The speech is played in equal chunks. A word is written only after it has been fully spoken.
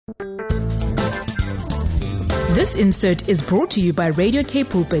This insert is brought to you by Radio K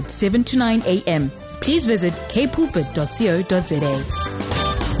Pulpit 7 to 9 a.m. Please visit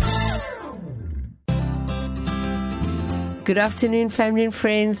kpulpit.co.za. Good afternoon, family and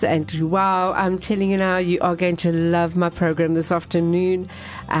friends, and wow, I'm telling you now, you are going to love my program this afternoon.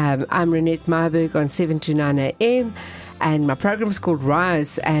 I'm Renette Marburg on 7 to 9 a.m. and my program is called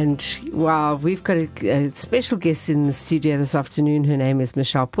Rise, and wow, we've got a special guest in the studio this afternoon. Her name is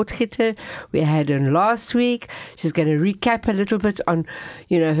Michelle Potgieter. We had her last week. She's going to recap a little bit on,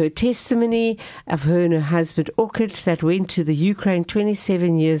 her testimony of her and her husband Orchid that went to the Ukraine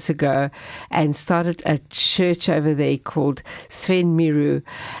 27 years ago and started a church over there called Sven Miru.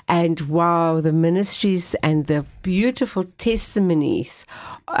 And wow, the ministries and the beautiful testimonies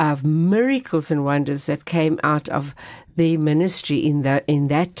of miracles and wonders that came out of their ministry in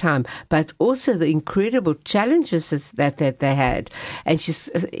that time, but also the incredible challenges that they had. And she's,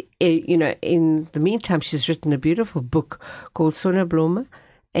 in the meantime, she's written a beautiful book called Sonneblome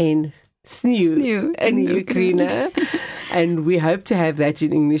and Sneeuw in Ukraine. And we hope to have that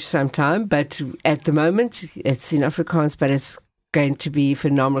in English sometime, but at the moment it's in Afrikaans, but it's going to be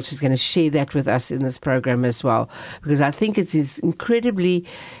phenomenal. She's going to share that with us in this program as well, because I think it is incredibly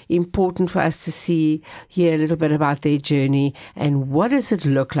important for us to hear a little bit about their journey and what does it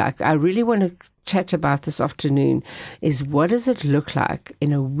look like. I really want to chat about this afternoon is what does it look like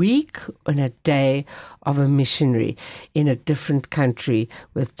in a week, in a day of a missionary in a different country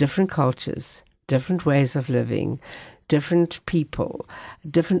with different cultures, different ways of living, different people,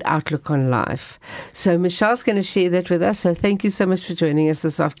 different outlook on life. So Michelle's going to share that with us. So thank you so much for joining us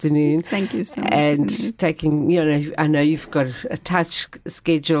this afternoon. Thank you so much. And taking, I know you've got a tight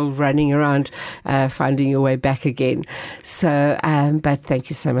schedule running around, finding your way back again. So, but thank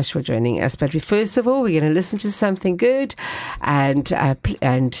you so much for joining us. But first of all, we're going to listen to something good and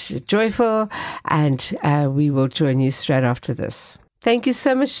joyful, and we will join you straight after this. Thank you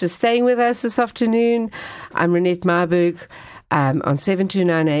so much for staying with us this afternoon. I'm Renette Marburg on 7 to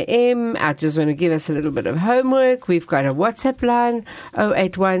 9 a.m. I just want to give us a little bit of homework. We've got a WhatsApp line,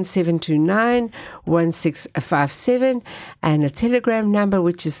 081-729-1657, and a Telegram number,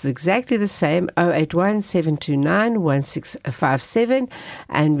 which is exactly the same, 081-729-1657,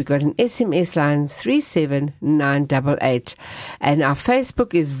 and we've got an SMS line, 37988. And our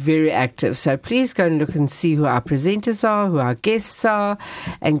Facebook is very active, so please go and look and see who our presenters are, who our guests are,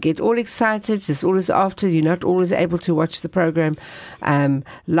 and get all excited. It's always after. You're not always able to watch the program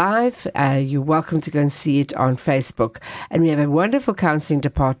live. You're welcome to go and see it on Facebook. And we have a wonderful counselling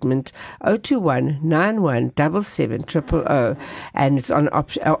department, 021-9177-000, and it's on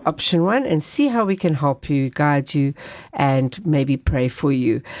option 1, and see how we can help you, guide you, and maybe pray for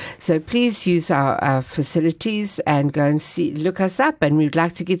you. So please use our facilities and go and look us up, and we'd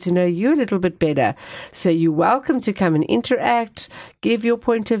like to get to know you a little bit better. So you're welcome to come and interact, give your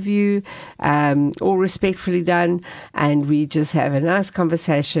point of view, all respectfully done, and we just have a nice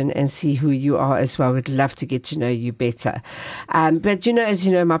conversation and see who you are as well. We'd love to get to know you better. But as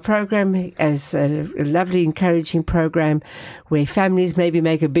you know, my program is a lovely, encouraging program where families maybe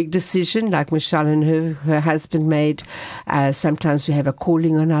make a big decision, like Michelle and her husband made. Sometimes we have a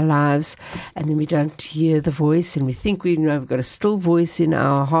calling on our lives, and then we don't hear the voice, and we think we've got a still voice in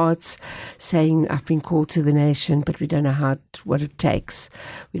our hearts saying, I've been called to the nation, but we don't know what it takes.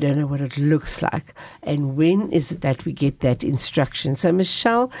 We don't know what it looks like. And when is it that we get that instruction? So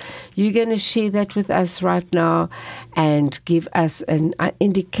Michelle, you're going to share that with us right now and give us an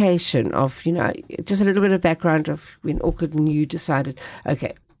indication of, just a little bit of background of when Orchid and you decided,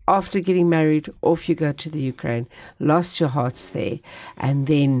 okay, after getting married, off you go to the Ukraine, lost your hearts there, and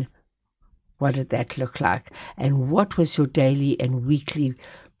then what did that look like? And what was your daily and weekly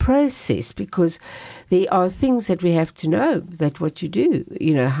process? Because there are things that we have to know that what you do,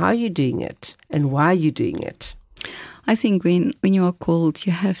 how you're doing it and why you're doing it. I think when you are called,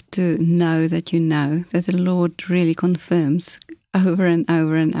 you have to know that the Lord really confirms over and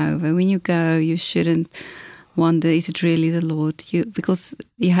over and over. When you go, you shouldn't wonder, is it really the Lord? Because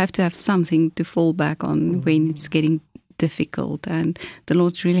you have to have something to fall back on when it's getting difficult, and the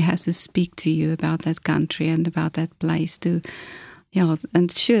Lord really has to speak to you about that country and about that place and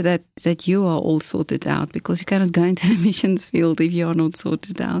sure that you are all sorted out, because you cannot go into the missions field if you are not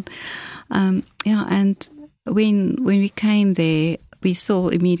sorted out. And when we came there, we saw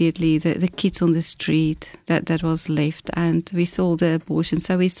immediately the kids on the street that was left, and we saw the abortion.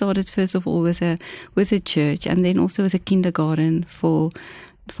 So we started first of all with a church, and then also with a kindergarten for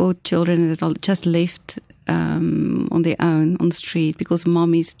children that are just left on their own on the street because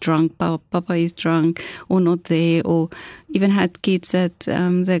mom is drunk, papa is drunk or not there, or even had kids that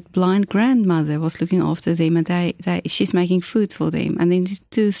the blind grandmother was looking after them, and she's making food for them, and then these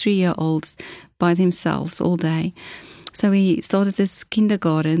 2-3-year-olds by themselves all day. So we started this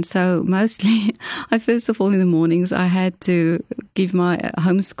kindergarten. So mostly, first of all, in the mornings, I had to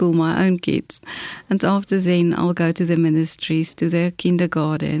homeschool my own kids. And after then, I'll go to the ministries, to the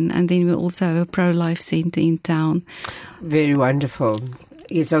kindergarten. And then we also have a pro-life center in town. Very wonderful.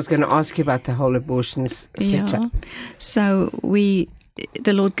 Yes, I was going to ask you about the whole abortion setup. Yeah. So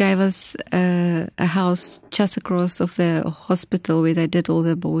the Lord gave us a house just across of the hospital where they did all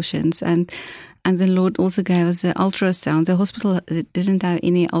the abortions. And the Lord also gave us the ultrasound. The hospital didn't have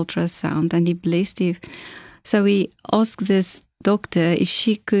any ultrasound, and He blessed it. So we asked this doctor if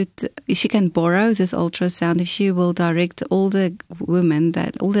she can borrow this ultrasound, if she will direct all the women,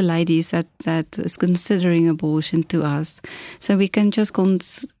 all the ladies that is considering abortion to us, so we can just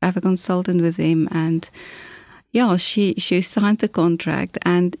have a consultant with them. And yeah, she signed the contract,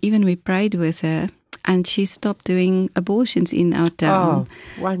 and even we prayed with her. And she stopped doing abortions in our town.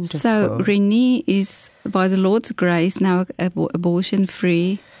 Oh, wonderful. So Renee is, by the Lord's grace, now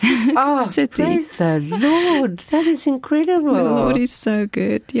abortion-free city. Praise the Lord. That is incredible. The Lord is so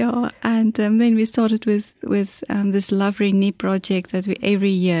good, yeah. And then we started with this Love Renee project that every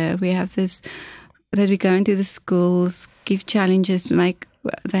year we have this, that we go into the schools, give challenges,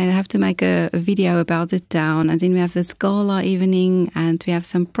 they have to make a video about the town, and then we have this gala evening, and we have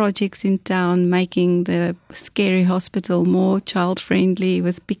some projects in town making the scary hospital more child-friendly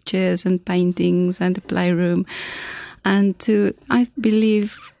with pictures and paintings and a playroom. And I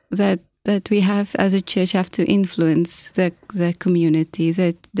believe that we have, as a church, have to influence the community,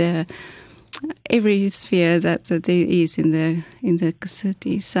 that every sphere that there is in the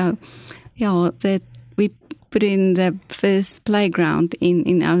city. So, yeah, that we put in the first playground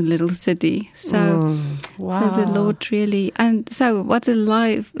in our little city. So, wow. So the Lord really, and so what the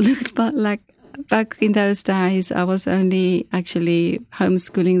life looked like back in those days, I was only actually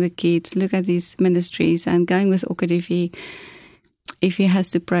homeschooling the kids, look at these ministries, and going with Okadifi. If he has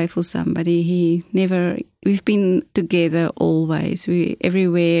to pray for somebody, we've been together always.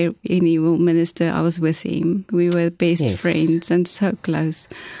 Everywhere he will minister, I was with him. We were best friends and so close.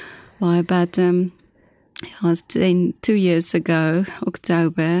 But it was then 2 years ago,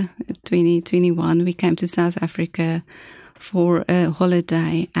 October 2021, we came to South Africa for a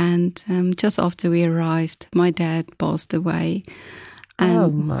holiday. And just after we arrived, my dad passed away. And oh,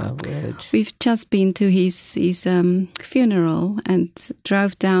 my word. We've just been to his funeral and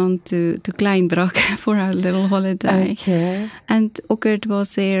drove down to Kleinbrak for our little holiday. Okay. And Okkert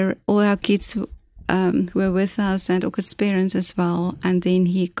was there. All our kids were with us, and Okkert's parents as well. And then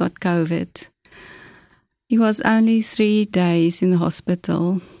he got COVID. He was only 3 days in the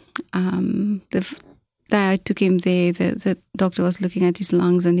hospital. The day I took him there, the doctor was looking at his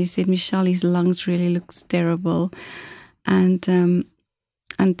lungs, and he said, "Michelle, his lungs really looks terrible." And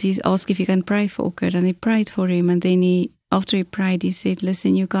he asked if you can pray for Okkert, and he prayed for him. And then after he prayed, he said,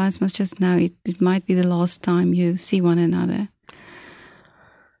 "Listen, you guys must just know it might be the last time you see one another."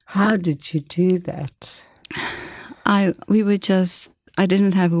 How did you do that? I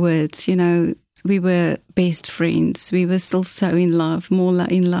didn't have words, We were best friends. We were still so in love, more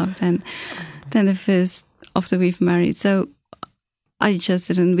in love than the first after we've married. So we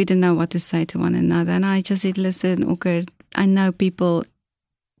didn't know what to say to one another. And I just said, "Listen, Okkert, I know people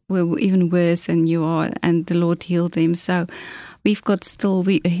were even worse than you are, and the Lord healed them. So we've got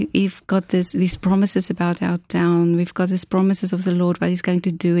these promises about our town. We've got these promises of the Lord, what He's going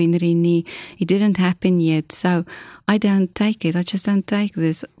to do in Renee. It didn't happen yet. So I don't take it. I just don't take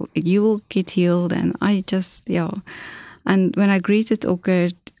this. You will get healed." And And when I greeted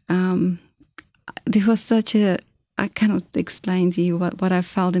Okkert, there was I cannot explain to you what I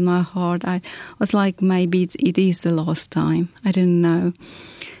felt in my heart. I was like, maybe it is the last time. I didn't know.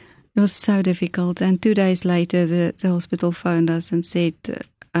 It was so difficult. And 2 days later, the hospital phoned us and said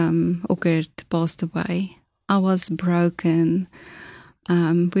Okkert passed away. I was broken.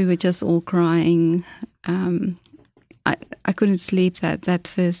 We were just all crying. I couldn't sleep that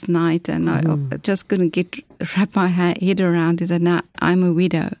first night, and I just couldn't wrap my head around it. And now I'm a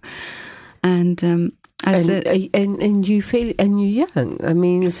widow. And and you feel, and you're young. I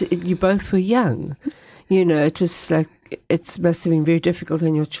mean, you both were young. It was like, it must have been very difficult,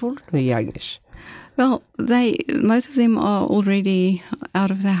 and your children were youngish. Well, most of them are already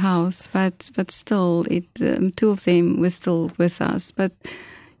out of the house, but still, 2 of them were still with us. But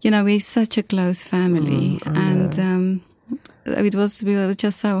we're such a close family, and we were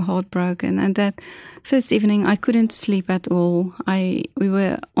just so heartbroken. And that first evening, I couldn't sleep at all. We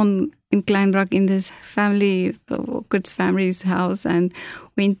were in Kleinbrak in this Kurt's family's house, and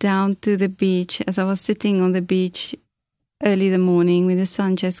went down to the beach. As I was sitting on the beach early in the morning when the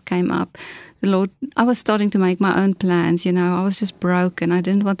sun just came up, I was starting to make my own plans, I was just broken. I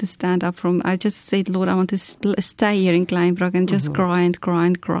didn't want to stand up I just said, Lord, I want to stay here in Kleinbrak and just cry and cry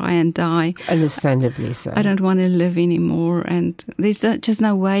and cry and die. Understandably so. I don't want to live anymore. And there's just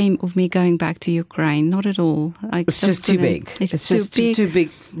no way of me going back to Ukraine. Not at all. It's just too big. It's just too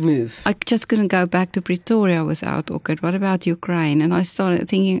big move. I just couldn't go back to Pretoria without Orchid. What about Ukraine? And I started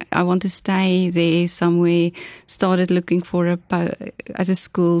thinking, I want to stay there somewhere. Started looking for at a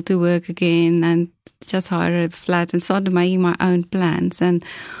school to work again, and just hire a flat and started making my own plans. And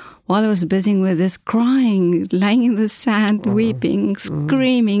while I was busy with this, crying, laying in the sand, weeping,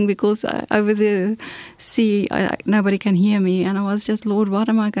 screaming, because over the sea, nobody can hear me. And I was just, Lord, what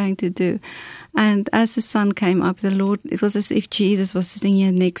am I going to do? And as the sun came up, the Lord, it was as if Jesus was sitting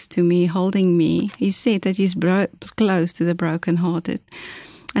here next to me, holding me. He said that he's close to the brokenhearted.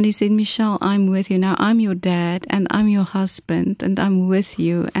 And he said, Michelle, I'm with you. Now I'm your dad and I'm your husband and I'm with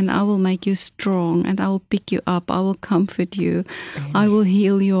you and I will make you strong and I will pick you up. I will comfort you. Amen. I will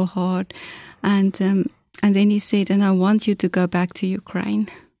heal your heart. And then he said, and I want you to go back to Ukraine.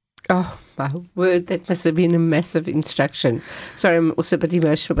 Oh, my word, that must have been a massive instruction. Sorry, I'm also a bit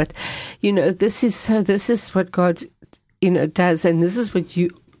emotional, but, this is what God, does. And this is what you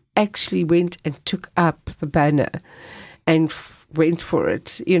actually went and took up the banner and went for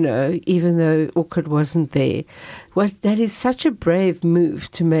it, even though Orchid wasn't there. That is such a brave move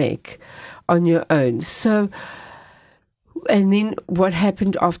to make on your own. So, and then what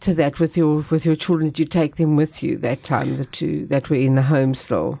happened after that with your children? Did you take them with you that time, the two that were in the home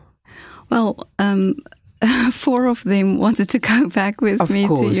still? Well, 4 of them wanted to go back with me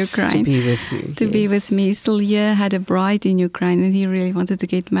to Ukraine. To be with you. To be with me. Silje had a bride in Ukraine and he really wanted to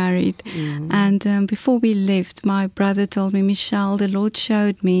get married. And before we left, my brother told me, Michelle, the Lord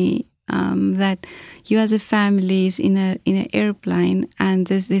showed me that you as a family is in an airplane and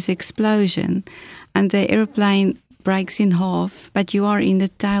there's this explosion and the airplane breaks in half, but you are in the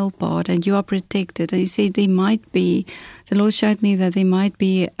tail part and you are protected. And he said the Lord showed me that there might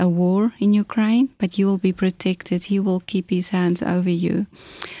be a war in Ukraine, but you will be protected. He will keep his hands over you.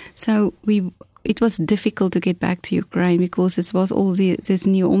 So it was difficult to get back to Ukraine because it was all this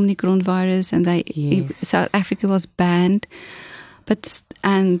new Omicron virus and South Africa was banned.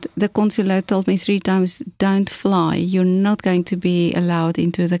 And the consulate told me 3 times, don't fly. You're not going to be allowed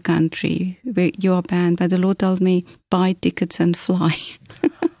into the country. You are banned. But the Lord told me, buy tickets and fly.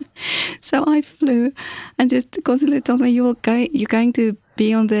 So I flew. And the consulate told me, you're going to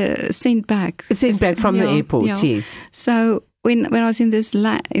be sent back. Sent back from the airport, yes. So when I was in this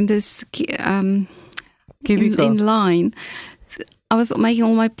cubicle in line, I was making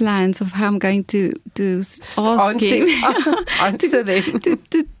all my plans of how I'm going to ask him. Answer them.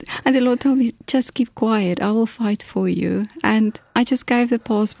 And the Lord told me, just keep quiet. I will fight for you. And I just gave the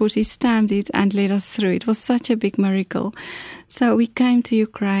passport. He stamped it and led us through. It was such a big miracle. So we came to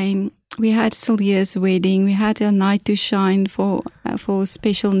Ukraine. We had Silje's wedding. We had a night to shine for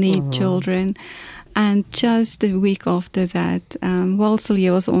special need children. And just a week after that, while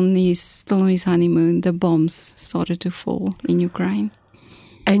Silje was still on his honeymoon, the bombs started to fall in Ukraine.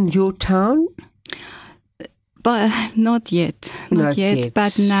 And your town? But not yet. Not yet.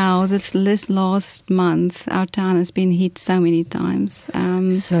 But now, this last month, our town has been hit so many times.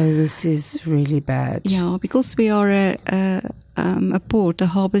 So this is really bad. Yeah, because we are a port, a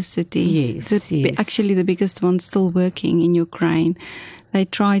harbour city. Yes, Actually, the biggest one still working in Ukraine. They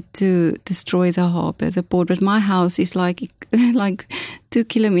tried to destroy the harbour, the port, but my house is like 2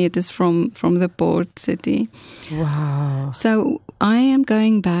 kilometers from the port city. Wow! So I am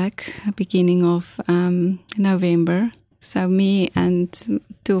going back beginning of November. So me and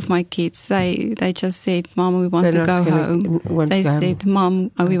 2 of my kids, they just said, Mom, we want to go home. They said, Mom,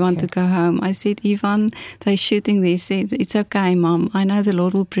 we want to go home. I said, Ivan, they're shooting. They said, it's okay, Mom. I know the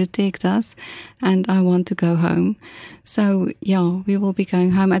Lord will protect us and I want to go home. So, yeah, we will be going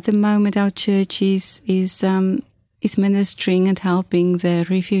home. At the moment, our church is ministering and helping the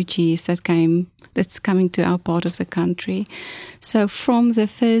refugees that's coming to our part of the country. So from the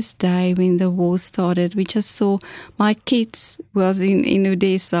first day when the war started, we just saw my kids was in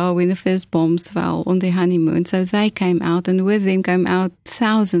Odessa when the first bombs fell on their honeymoon. So they came out, and with them came out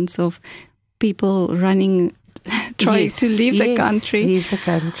thousands of people running, trying to leave the country.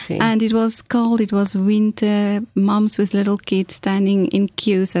 And it was cold, it was winter, moms with little kids standing in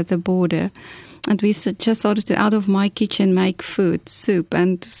queues at the border. And we just started to, out of my kitchen, make food, soup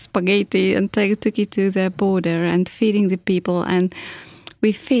and spaghetti, and took it to the border and feeding the people. And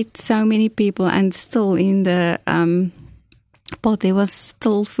we fed so many people, and still in the pot there was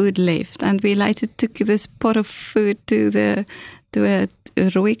still food left. And we later took this pot of food to a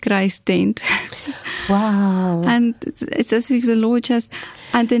Rooikruis tent. Wow. And it's as if the Lord just...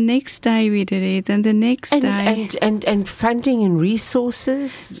 And the next day we did it, and the next day... And funding and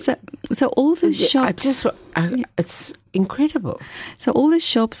resources. So all the shops... It's incredible. So all the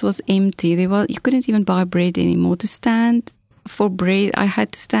shops was empty. You couldn't even buy bread anymore. To stand for bread, I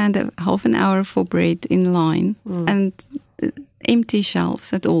had to stand half an hour for bread in line, and empty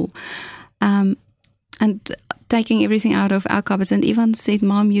shelves at all. And taking everything out of our cupboards. And Ivan said,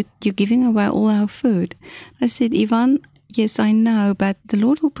 "Mom, you're giving away all our food." I said, "Ivan, yes, I know, but the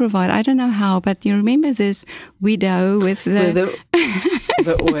Lord will provide. I don't know how, but you remember this widow with the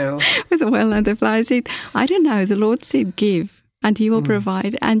oil. With the oil and the flour." I said, "I don't know. The Lord said give, and He will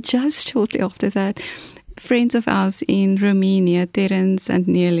provide." And just shortly after that, friends of ours in Romania, Terence and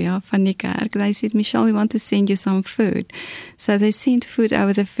Nelia van die Kerk, they said, "Michelle, we want to send you some food." So they sent food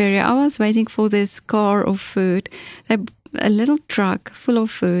over the ferry. I was waiting for this car of food. A little truck full of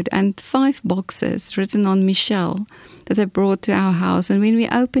food and 5 boxes written on Michelle that they brought to our house. And when we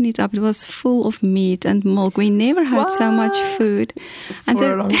opened it up, it was full of meat and milk. We never had so much food.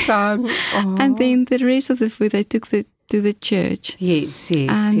 For a long time. Oh. And then the rest of the food they took to the church. Yes.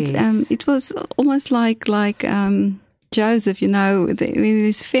 And it was almost like Joseph, with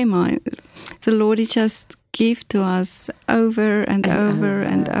his famine. The Lord is just give to us over and over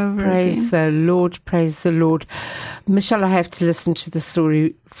and over praise again. Praise the Lord. Michelle, I have to listen to the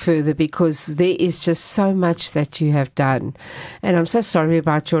story further because there is just so much that you have done. And I'm so sorry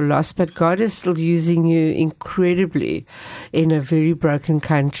about your loss, but God is still using you incredibly in a very broken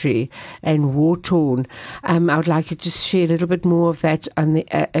country and war-torn. I would like you to share a little bit more of that on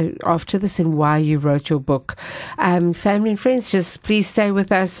after this and why you wrote your book. Family and friends, just please stay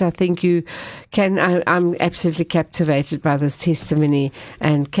with us. I think you can... I'm absolutely captivated by this testimony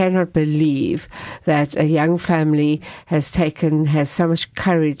and cannot believe that a young family has so much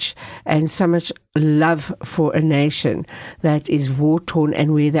courage and so much love for a nation that is war-torn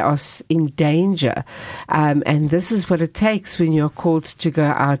and where they are in danger. And this is what it takes when you're called to go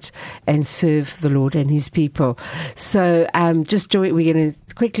out and serve the Lord and His people. So just join. We're going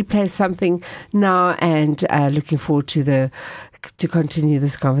to quickly play something now and looking forward to continue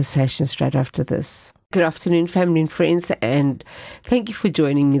this conversation straight after this. Good afternoon, family and friends, and thank you for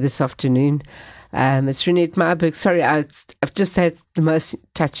joining me this afternoon. It's Renette Marburg. Sorry, I've just had the most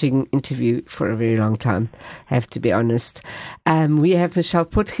touching interview for a very long time, I have to be honest. We have Michelle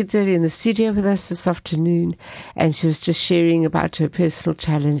Potgieter in the studio with us this afternoon, and she was just sharing about her personal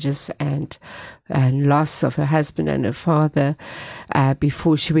challenges and loss of her husband and her father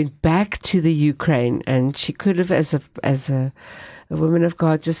before she went back to the Ukraine. And she could have, as a woman of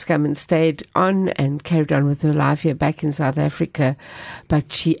God, just come and stayed on and carried on with her life here back in South Africa.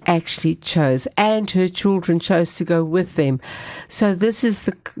 But she actually chose, and her children chose to go with them. So this is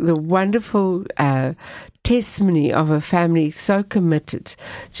the wonderful testimony of a family so committed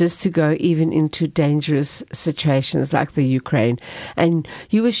just to go even into dangerous situations like the Ukraine. And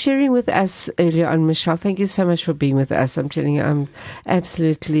you were sharing with us earlier on, Michelle. Thank you so much for being with us. I'm telling you, I'm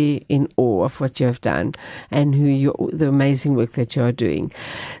absolutely in awe of what you have done and the amazing work that you are doing.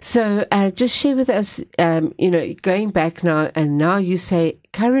 So just share with us, going back now, and now you say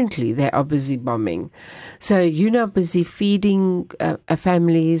currently they are busy bombing. So you're now busy feeding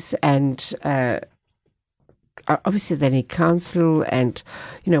families and obviously they need counsel, and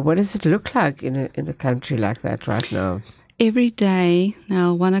what does it look like in a country like that right now? Every day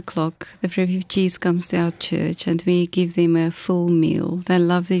now, 1:00, the refugees comes to our church, and we give them a full meal. They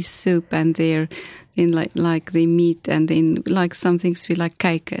love their soup and their like the meat, and then like something sweet like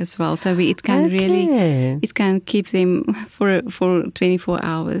cake as well. So it can keep them for 24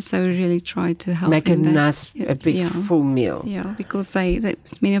 hours. So we really try to help make them a big full meal. Yeah, because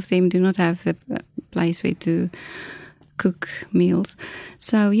many of them do not have the place where to cook meals.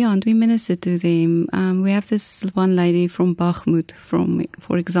 So and we minister to them. We have this one lady from Bakhmut,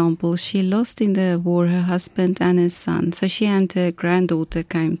 for example. She lost in the war her husband and her son. So she and her granddaughter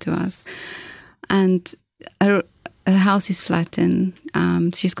came to us, and her house is flattened.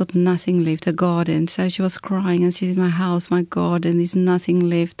 She's got nothing left, a garden. So she was crying, and she said, "My house, my garden, there's nothing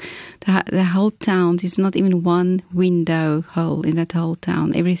left. The whole town, there's not even one window hole in that whole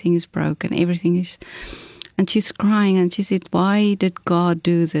town. Everything is broken. Everything is..." And she's crying, and she said, "Why did God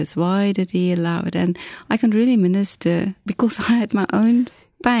do this? Why did He allow it?" And I can really minister because I had my own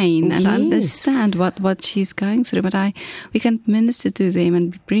pain and Yes. understand what she's going through. But we can minister to them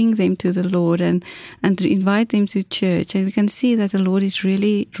and bring them to the Lord and invite them to church. And we can see that the Lord is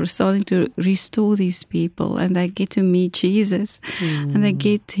really starting to restore these people, and they get to meet Jesus and they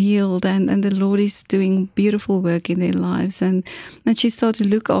get healed, and the Lord is doing beautiful work in their lives. And she started to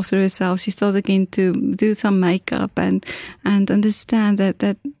look after herself. She started again to do some makeup and understand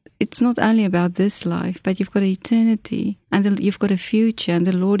that it's not only about this life, but you've got eternity and you've got a future, and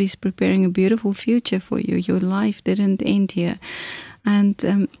the Lord is preparing a beautiful future for you. Your life didn't end here. And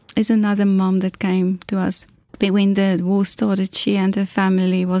there's another mom that came to us. When the war started, she and her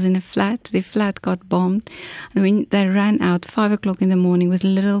family was in a flat. The flat got bombed. And when they ran out 5 o'clock in the morning with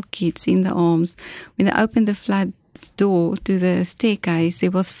little kids in the arms, when they opened the flat door to the staircase,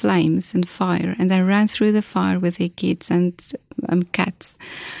 there was flames and fire. And they ran through the fire with their kids and cats.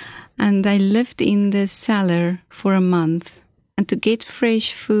 And they lived in the cellar for a month. And to get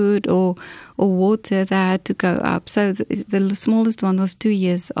fresh food or water, they had to go up. So the smallest one was 2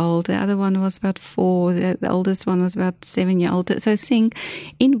 years old. The other one was about 4. The oldest one was about 7 years old. So think,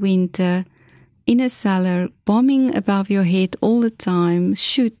 in winter, in a cellar, bombing above your head all the time,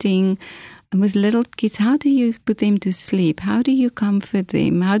 shooting, and with little kids, how do you put them to sleep? How do you comfort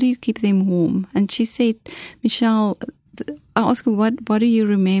them? How do you keep them warm? And she said, Michelle, I asked her, what do you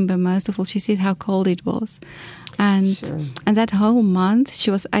remember most of all? She said how cold it was. And Sure. and that whole month, she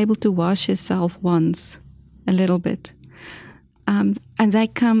was able to wash herself once, a little bit. And they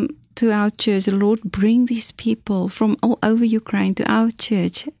come to our church. The Lord bring these people from all over Ukraine to our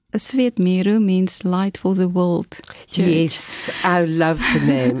church. Svet Miru means light for the world church. Yes, I love the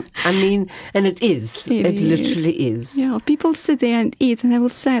name. I mean, and it is. It literally is. Yeah, people sit there and eat, and they will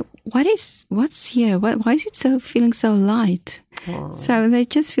say, what's here? Why is it feeling so light? Oh. So they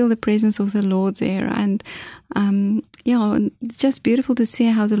just feel the presence of the Lord there. And it's just beautiful to see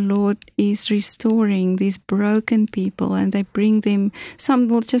how the Lord is restoring these broken people, and they bring them. Some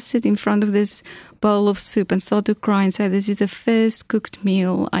will just sit in front of this bowl of soup and start to cry and say, this is the first cooked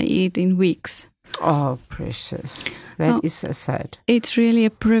meal I eat in weeks. Oh, precious. That is so sad. It's really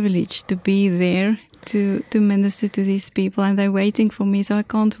a privilege to be there to minister to these people, and they're waiting for me, so I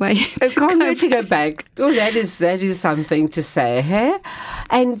can't wait. I can't wait to go back. Oh, that is something to say, hey?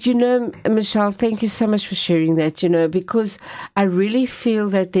 And, Michelle, thank you so much for sharing that, because I really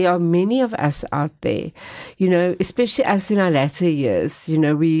feel that there are many of us out there, especially us in our latter years,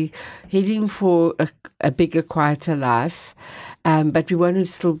 we heading for a bigger, quieter life, but we want to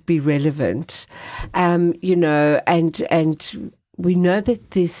still be relevant, and we know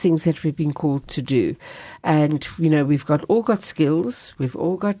that there's things that we've been called to do. And, we've all got skills. We've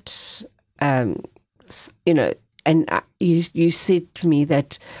all got, and you said to me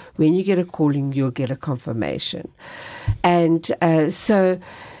that when you get a calling, you'll get a confirmation. And so,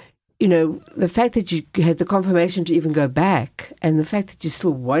 the fact that you had the confirmation to even go back, and the fact that you're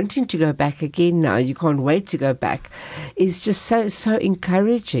still wanting to go back again now, you can't wait to go back, is just so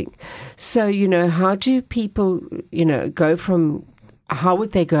encouraging. So, how do people, go from, how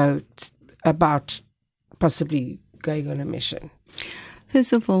would they go about possibly going on a mission?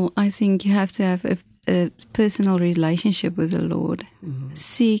 First of all, I think you have to have a personal relationship with the Lord. Mm-hmm.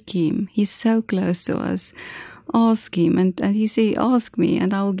 Seek Him. He's so close to us. Ask Him, and He said, ask me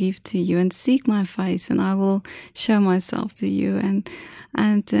and I will give to you, and seek my face and I will show myself to you. And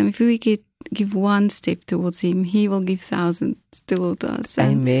if we give one step towards Him, He will give thousands towards us.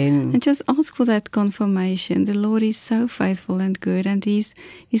 Amen. And just ask for that confirmation. The Lord is so faithful and good, and He's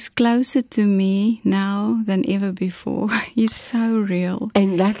closer to me now than ever before. He's so real.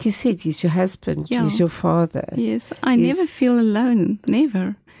 And like you said, He's your husband. Yeah. He's your father. Yes. I never feel alone.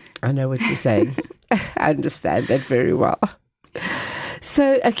 Never. I know what you're saying. I understand that very well.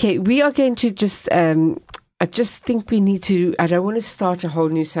 So, okay, we are going to just, I just think we need to, I don't want to start a whole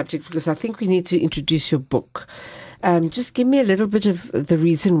new subject, because I think we need to introduce your book. Just give me a little bit of the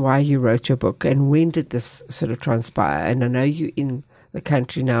reason why you wrote your book, and when did this sort of transpire? And I know you're in the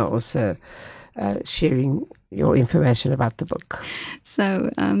country now also sharing your information about the book.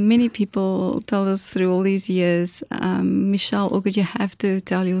 So many people told us through all these years, Michelle Ogood, you have to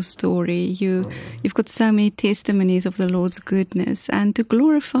tell your story. You've got so many testimonies of the Lord's goodness, and to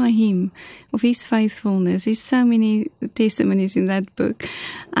glorify Him, of His faithfulness. There's so many testimonies in that book.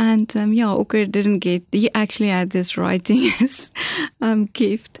 And Ogood didn't get, he actually had this writing as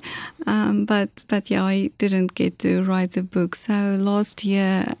gift. But he didn't get to write the book. So last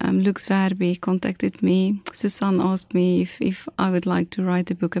year, Lux Verby contacted me. Susanne asked me if I would like to write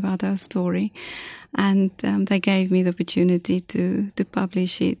a book about our story. And they gave me the opportunity to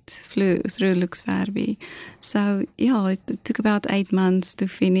publish it through Lux Verbi. So, it took about 8 months to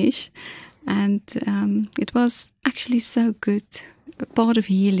finish. And it was actually so good, part of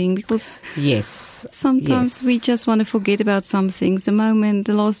healing, because sometimes we just want to forget about some things. The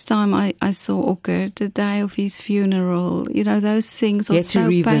last time I saw Ocker, the day of his funeral, those things are so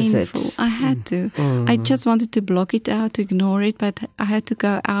painful. I had to. I just wanted to block it out, to ignore it, but I had to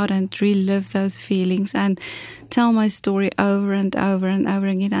go out and relive those feelings and tell my story over and over and over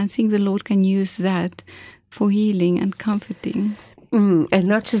again. I think the Lord can use that for healing and comforting. And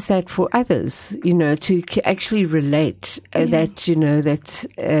not just that, for others, to actually relate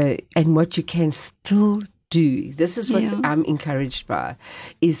that, and what you can still do. This is what I'm encouraged by,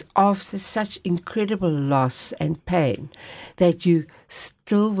 is after such incredible loss and pain, that you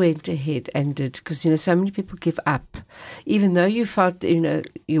still went ahead and did. Because, so many people give up, even though you felt,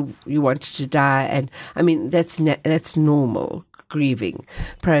 you wanted to die. And I mean, that's normal grieving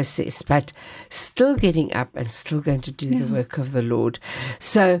process, but still getting up and still going to do the work of the Lord.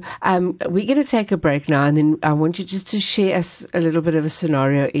 So we're going to take a break now, and then I want you just to share us a little bit of a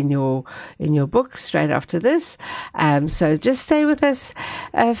scenario in your book straight after this. So just stay with us,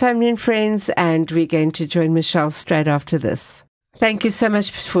 family and friends, and we're going to join Michelle straight after this. Thank you so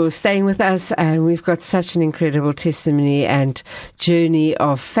much for staying with us, and we've got such an incredible testimony and journey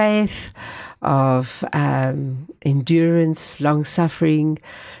of faith, of endurance, long-suffering,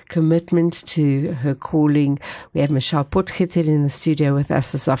 commitment to her calling. We have Michelle Potgieter in the studio with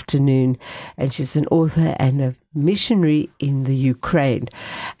us this afternoon, and she's an author and a missionary in the Ukraine.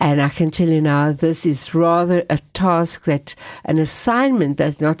 And I can tell you now, this is rather a task, an assignment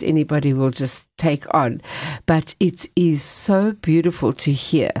that not anybody will just take on. But it is so beautiful to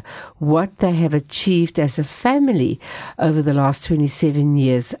hear what they have achieved as a family over the last 27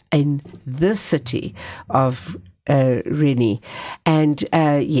 years in this city of Reni. And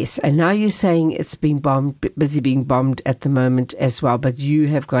yes, and now you're saying it's being busy being bombed at the moment as well, but you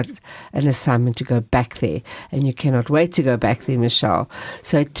have got an assignment to go back there, and you cannot wait to go back there, Michelle.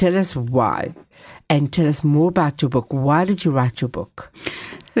 So tell us why, and tell us more about your book. Why did you write your book?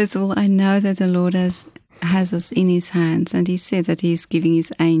 First of all, I know that the Lord has us in his hands, and he said that he is giving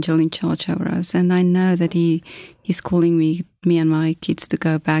his angel in charge over us, and I know that he's calling me and my kids to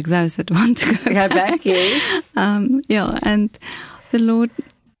go back, those that want to go back. Yes. And the Lord,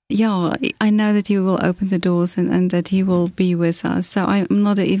 I know that he will open the doors and that he will be with us, so I'm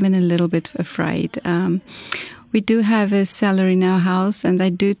not even a little bit afraid. We do have a cellar in our house, and they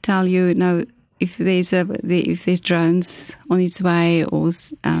do tell you, if there's drones on its way, or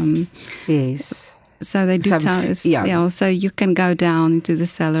yes. So they do tell us, so you can go down into the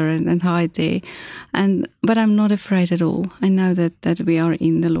cellar and hide there. But I'm not afraid at all. I know that we are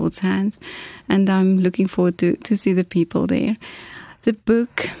in the Lord's hands, and I'm looking forward to see the people there. The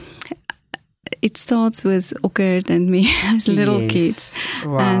book, it starts with Ocker and me as little kids.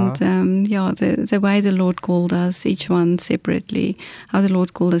 Wow. And the way the Lord called us, each one separately, how the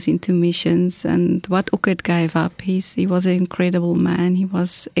Lord called us into missions, and what Ocker gave up. He was an incredible man. He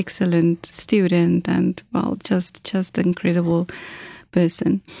was excellent student, and just an incredible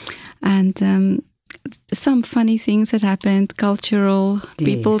person. And some funny things that happened, cultural. Yes.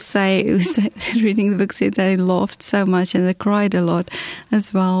 People who said, reading the book, said they laughed so much and they cried a lot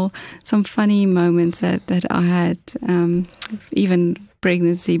as well. Some funny moments that I had, even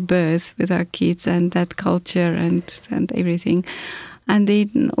pregnancy, birth with our kids, and that culture and everything. And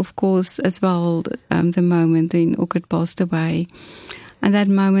then, of course, as well, the moment when Ocker passed away, and that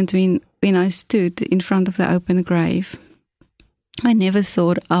moment when I stood in front of the open grave. I never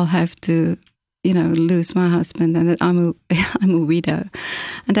thought I'll have to lose my husband, and that I'm a widow.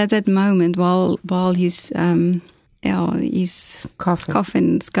 And at that moment, while his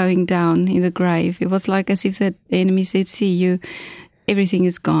coffin's going down in the grave, it was like as if the enemy said, "See, everything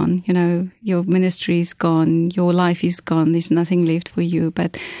is gone. Your ministry is gone. Your life is gone. There's nothing left for you."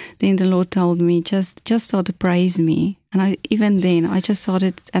 But then the Lord told me, just start to praise me. And I just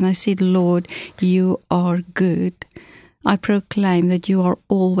started, and I said, "Lord, you are good. I proclaim that you are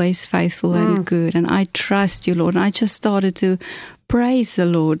always faithful and good, and I trust you, Lord." And I just started to praise the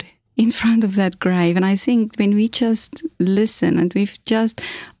Lord in front of that grave. And I think when we just listen, and we've just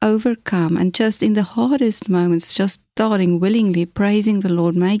overcome, and just in the hardest moments, just starting willingly praising the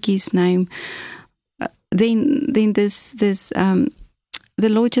Lord, make his name, then this the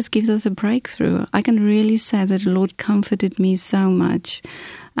Lord just gives us a breakthrough. I can really say that the Lord comforted me so much.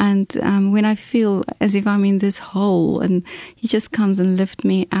 And when I feel as if I'm in this hole, and He just comes and lifts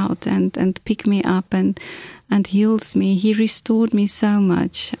me out and pick me up and heals me. He restored me so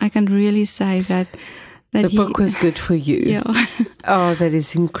much. I can really say that the book was good for you. Yeah. Oh, that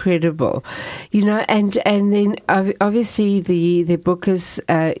is incredible. And then obviously the book is,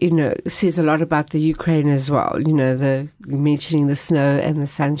 says a lot about the Ukraine as well. Mentioning the snow and the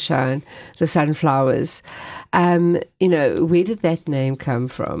sunshine, the sunflowers. Where did that name come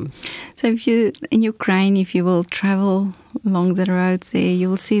from? So in Ukraine, if you will travel along the roads there, you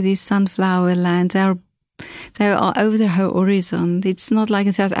will see these sunflower lands. They are over the horizon. It's not like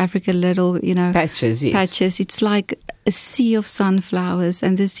in South Africa, little, patches. Yes. Patches. It's like a sea of sunflowers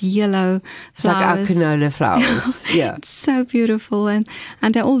and this yellow flowers. It's like our canola flowers. Yeah. It's so beautiful. And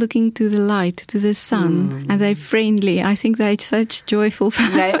they're all looking to the light, to the sun. And they're friendly. I think they're such joyful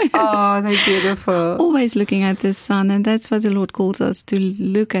flowers. They're beautiful. Always looking at the sun. And that's what the Lord calls us, to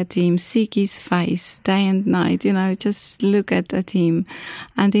look at Him, seek His face day and night, just look at Him.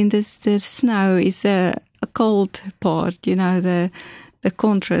 And in the snow is a cold part, the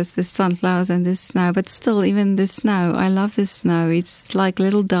contrast, the sunflowers and the snow. But still, even the snow, I love the snow. It's like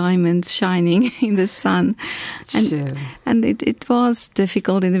little diamonds shining in the sun. And it was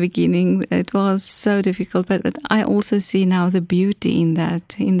difficult in the beginning. It was so difficult. But I also see now the beauty in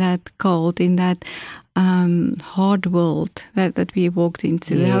that cold, in that hard world that we walked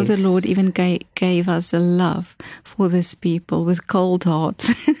into. Yes. How the Lord even gave us a love for this people with cold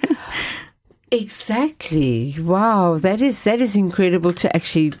hearts. Exactly. Wow. That is incredible to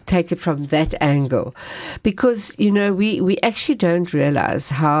actually take it from that angle, because, we actually don't realize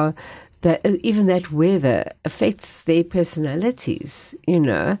how that even that weather affects their personalities,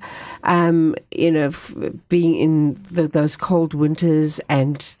 being in those cold winters,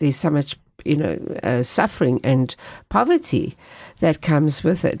 and there's so much, suffering and poverty that comes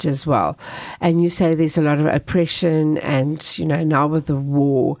with it as well. And you say there's a lot of oppression and, now with the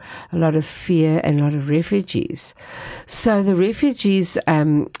war, a lot of fear and a lot of refugees. So the refugees,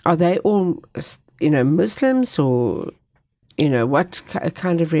 are they all, Muslims, or, what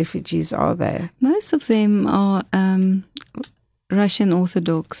kind of refugees are they? Most of them are Russian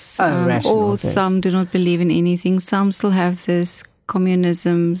Orthodox. Russian Orthodox. Some do not believe in anything. Some still have this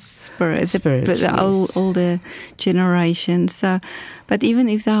communism spirit, the older generation. So, but even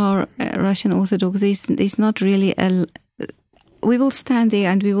if they are Russian Orthodox, there's not really we will stand there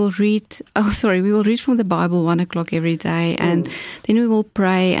and we will read from the Bible 1:00 every day, and then we will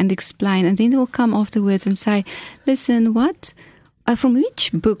pray and explain, and then they will come afterwards and say, listen, from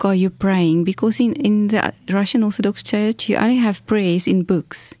which book are you praying? Because in the Russian Orthodox Church, you only have prayers in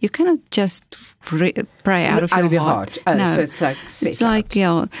books. You cannot just pray out of your heart. No. So it's like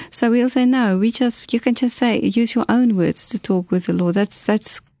yeah. So we'll say, no, you can just use your own words to talk with the Lord.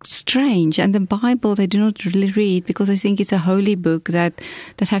 That's strange. And the Bible, they do not really read, because I think it's a holy book that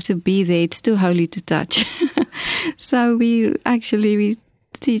have to be there. It's too holy to touch. So we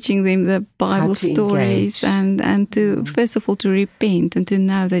teaching them the Bible stories and to, first of all, to repent and to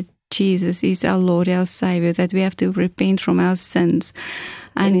know that Jesus is our Lord, our Savior, that we have to repent from our sins.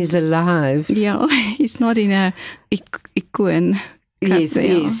 And He's alive. Yeah, He's not in a icon.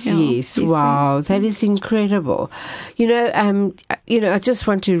 Yes. Wow, that is incredible. I just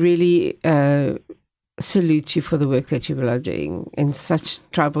want to really salute you for the work that you are doing in such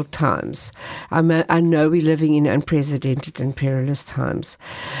troubled times. I know we're living in unprecedented and perilous times,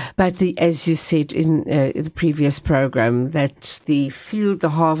 but as you said in the previous program, that the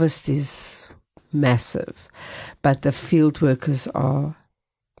harvest is massive, but the field workers are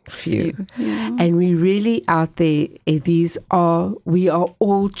few. Yeah. And we really out there, we are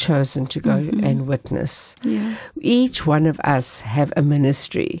all chosen to go and witness. Yeah. Each one of us have a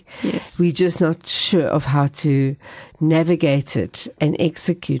ministry. Yes. We're just not sure of how to navigate it and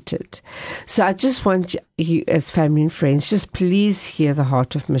execute it. So I just want you, as family and friends, just please hear the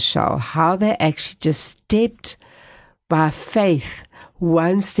heart of Michelle, how they actually just stepped by faith,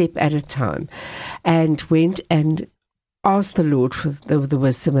 one step at a time, and went and asked the Lord for the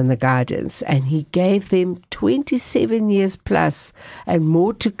wisdom and the guidance, and He gave them 27 years plus and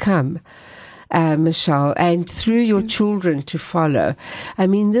more to come, Michelle, and through your children to follow. I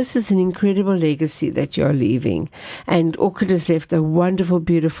mean, this is an incredible legacy that you're leaving, and Orchid has left a wonderful,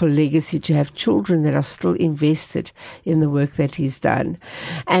 beautiful legacy to have children that are still invested in the work that He's done.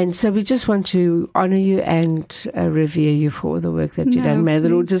 And so we just want to honor you and revere you for the work that you've done. May the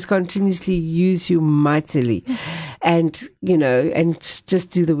Lord just continuously use you mightily and, and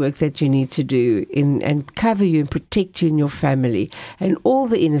just do the work that you need to do and cover you and protect you and your family and all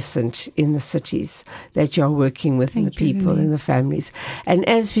the innocent in the cities that you're working with, and the people and the families. And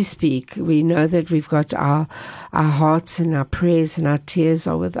as we speak, we know that we've got our hearts and our prayers and our tears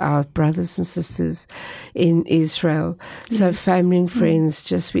are with our brothers and sisters in Israel. So family and friends,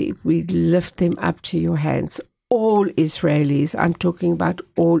 just we lift them up to your hands. All Israelis, I'm talking about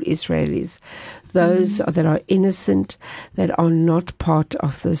all Israelis, those that are innocent, that are not part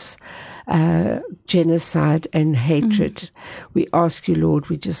of this genocide and hatred. We ask you, Lord,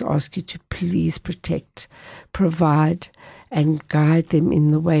 we just ask you to please protect, provide, and guide them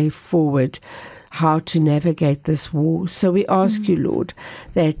in the way forward, how to navigate this war. So we ask you, Lord,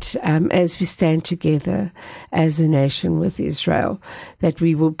 that as we stand together as a nation with Israel, that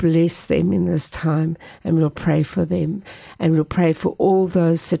we will bless them in this time, and we'll pray for them, and we'll pray for all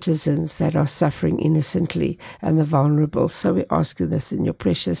those citizens that are suffering innocently and the vulnerable. So we ask you this in your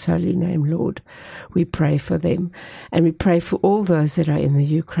precious holy name, Lord. We pray for them, and we pray for all those that are in the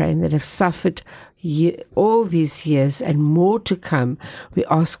Ukraine that have suffered all these years and more to come. We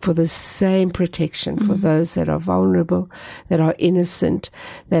ask for the same protection for those that are vulnerable, that are innocent,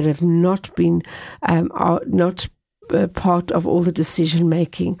 that have not been are not part of all the decision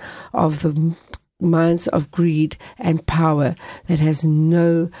making of the minds of greed and power, that has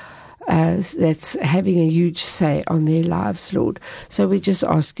no that's having a huge say on their lives, Lord. So we just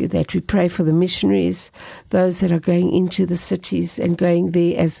ask you that. We pray for the missionaries, those that are going into the cities and going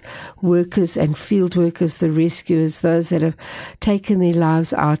there as workers and field workers, the rescuers, those that have taken their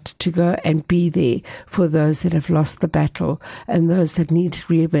lives out to go and be there for those that have lost the battle, and those that need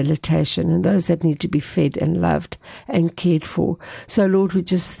rehabilitation, and those that need to be fed and loved and cared for. So, Lord, we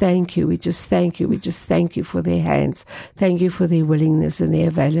just thank you. We just thank you. We just thank you for their hands. Thank you for their willingness and their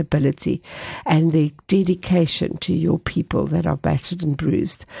availability and the dedication to your people that are battered and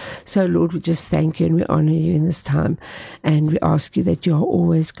bruised. So, Lord, we just thank you and we honor you in this time, and we ask you that you are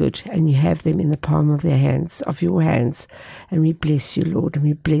always good and you have them in the palm of your hands, and we bless you, Lord, and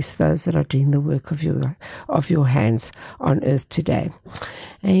we bless those that are doing the work of your hands on earth today.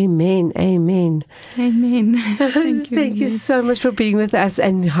 Amen. Amen. Amen. Thank you. Thank you so much for being with us.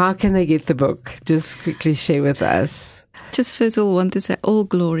 And how can they get the book? Just quickly share with us. Just first of all, want to say all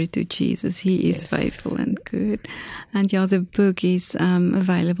glory to Jesus. He is faithful and good. And the book is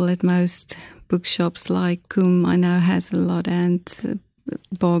available at most bookshops, like Coombe, I know, has a lot, and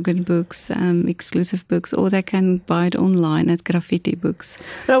bargain books, exclusive books, or they can buy it online at Graffiti Books.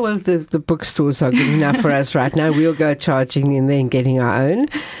 Oh, well, the bookstores are good enough for us right now. We'll go charging in there and getting our own.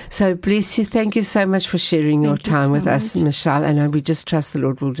 So bless you. Thank you so much for sharing your time with us, Michelle. And we just trust the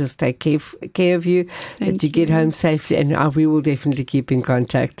Lord will just take care of you, that you get home safely, and we will definitely keep in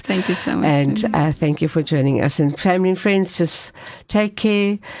contact. Thank you so much. And thank you for joining us. And family and friends, just take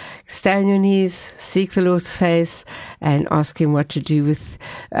care. Stay on your knees, seek the Lord's face, and ask him what to do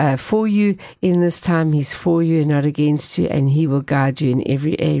for you in this time. He's for you and not against you, and he will guide you in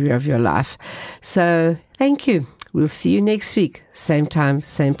every area of your life. So thank you. We'll see you next week. Same time,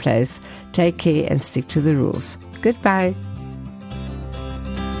 same place. Take care and stick to the rules. Goodbye.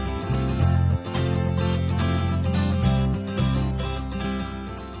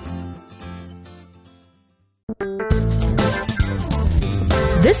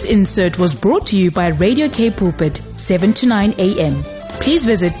 This insert was brought to you by Radio K Pulpit, 7 to 9 a.m. Please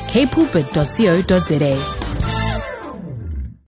visit kpulpit.co.za.